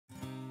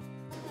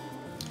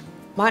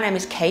My name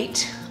is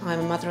Cait.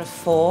 I'm a mother of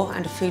 4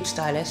 and a food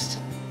stylist,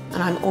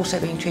 and I'm also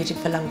being treated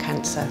for lung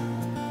cancer.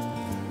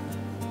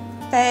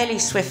 Fairly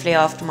swiftly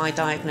after my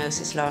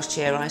diagnosis last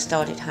year, I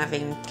started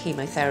having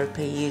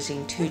chemotherapy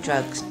using 2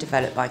 drugs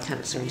developed by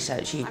Cancer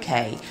Research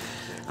UK.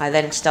 I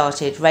then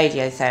started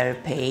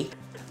radiotherapy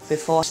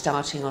before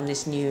starting on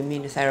this new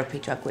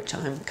immunotherapy drug, which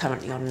I'm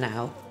currently on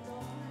now.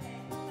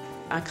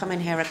 I come in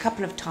here a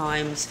couple of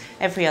times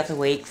every other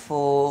week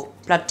for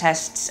blood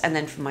tests and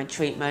then for my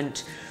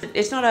treatment.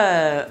 It's not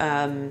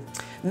a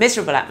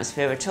miserable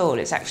atmosphere at all,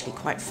 it's actually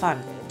quite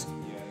fun.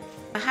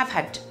 I have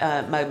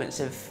had moments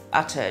of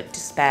utter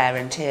despair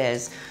and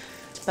tears,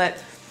 but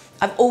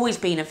I've always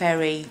been a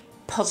very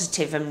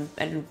positive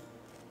and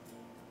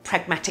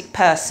pragmatic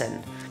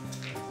person.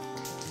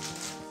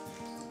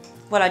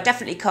 Well, I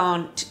definitely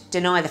can't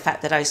deny the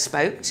fact that I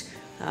smoked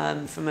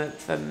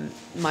from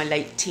my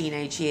late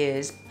teenage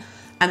years,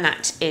 and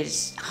that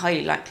is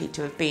highly likely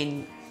to have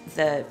been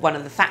one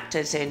of the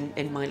factors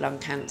in my lung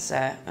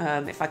cancer.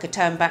 If I could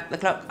turn back the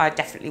clock, I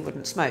definitely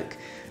wouldn't smoke,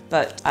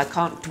 but I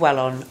can't dwell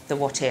on the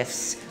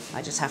what-ifs.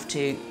 I just have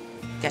to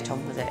get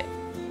on with it.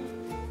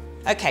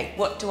 Okay,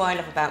 what do I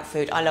love about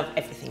food? I love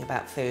everything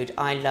about food.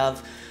 I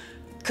love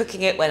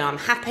cooking it when I'm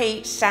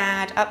happy,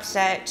 sad,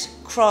 upset,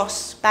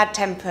 cross,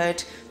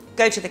 bad-tempered.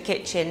 Go to the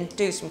kitchen,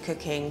 do some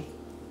cooking,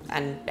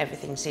 and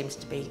everything seems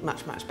to be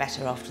much, much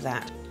better after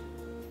that.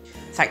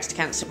 Thanks to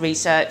Cancer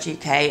Research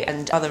UK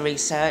and other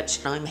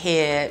research, I'm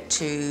here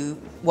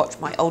to watch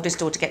my oldest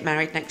daughter get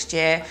married next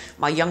year,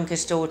 my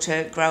youngest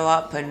daughter grow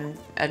up and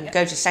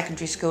go to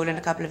secondary school in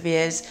a couple of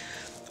years.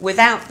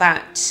 Without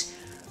that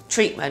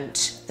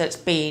treatment that's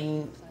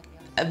been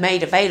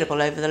made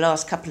available over the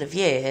last couple of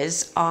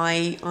years,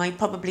 I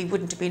probably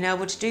wouldn't have been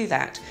able to do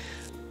that.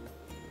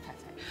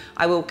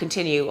 I will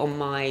continue on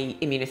my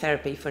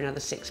immunotherapy for another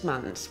 6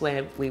 months,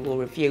 where we will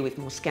review with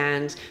more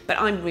scans, but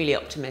I'm really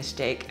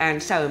optimistic,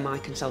 and so are my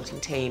consulting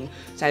team,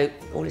 so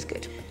all is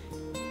good.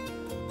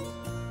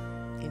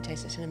 You can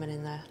taste the cinnamon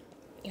in there.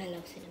 I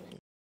love cinnamon.